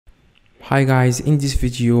Hi guys, in this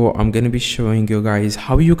video I'm gonna be showing you guys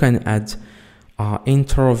how you can add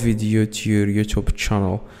intro video to your YouTube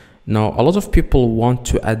channel. Now a lot of people want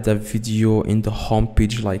to add the video in the home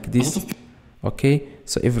page like this. Okay,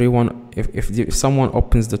 so everyone, if someone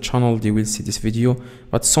opens the channel, they will see this video,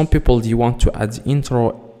 but some people, they want to add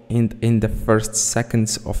intro in the first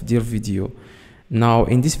seconds of their video. Now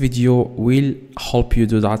in this video we'll help you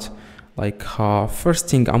do that. Like first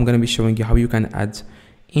thing, I'm gonna be showing you how you can add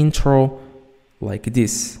intro like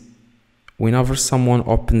this. Whenever someone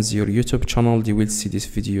opens your YouTube channel, they will see this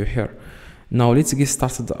video here. Now let's get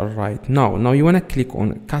started right now. You want to click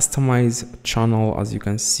on customize channel. As you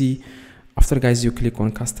can see, after guys you click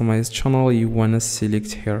on customize channel, you want to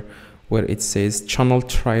select here where it says channel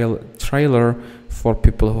trailer for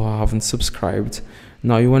people who haven't subscribed.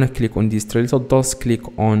 Now you want to click on these three little dots, click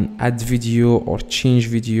on add video or change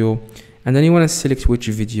video, and then you want to select which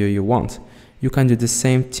video you want. You can do the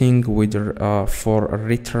same thing with for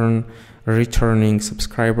returning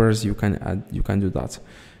subscribers. You can do that.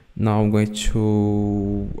 Now I'm going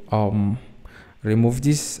to remove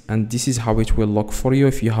this, and this is how it will look for you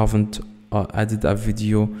if you haven't added a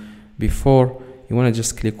video before. You want to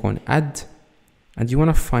just click on add, and you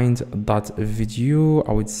want to find that video.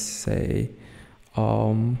 I would say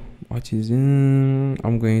what is in,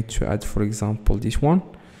 I'm going to add, for example, this one,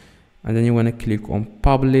 and then you want to click on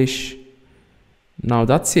publish. Now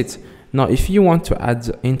that's it. Now if you want to add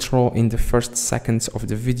intro in the first seconds of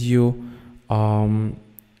the video, and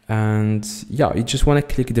yeah, you just want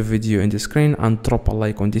to click the video in the screen and drop a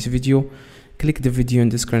like on this video. Click the video in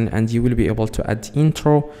the screen and you will be able to add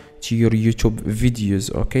intro to your YouTube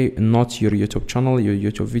videos. Okay, not your YouTube channel, your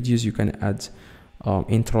YouTube videos, you can add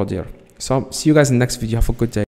intro there. So see you guys in the next video. Have a good day.